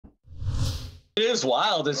is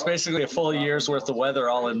wild. It's basically a full year's worth of weather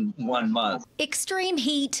all in 1 month. Extreme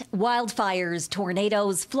heat, wildfires,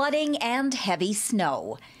 tornadoes, flooding, and heavy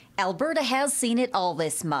snow. Alberta has seen it all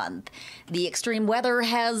this month. The extreme weather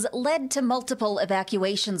has led to multiple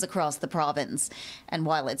evacuations across the province. And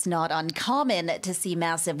while it's not uncommon to see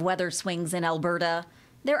massive weather swings in Alberta,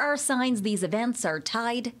 there are signs these events are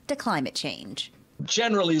tied to climate change.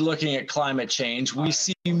 Generally looking at climate change, we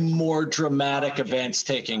see more dramatic events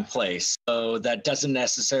taking place. So that doesn't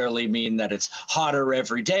necessarily mean that it's hotter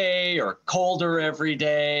every day or colder every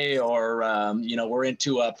day or, we're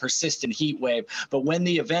into a persistent heat wave. But when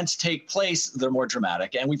the events take place, they're more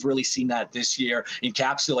dramatic. And we've really seen that this year,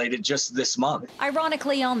 encapsulated just this month.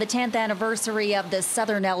 Ironically, on the 10th anniversary of the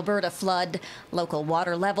southern Alberta flood, local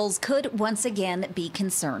water levels could once again be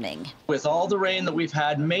concerning. With all the rain that we've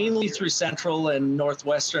had, mainly through central and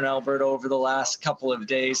northwestern Alberta over the last couple of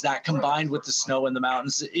days, that combined with the snow in the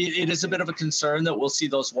mountains, it is a bit of a concern that we'll see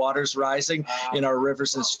those waters rising in our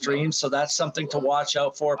rivers and streams. So that's something to watch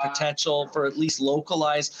out for, potential for at least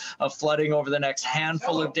localized flooding over the next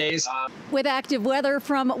handful of days. With active weather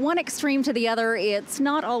from one extreme to the other, it's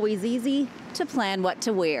not always easy to plan what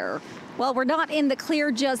to wear. Well, we're not in the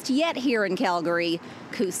clear just yet here in Calgary.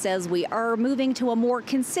 Coos says we are moving to a more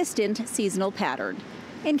consistent seasonal pattern.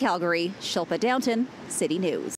 In Calgary, Shilpa Downton, City News.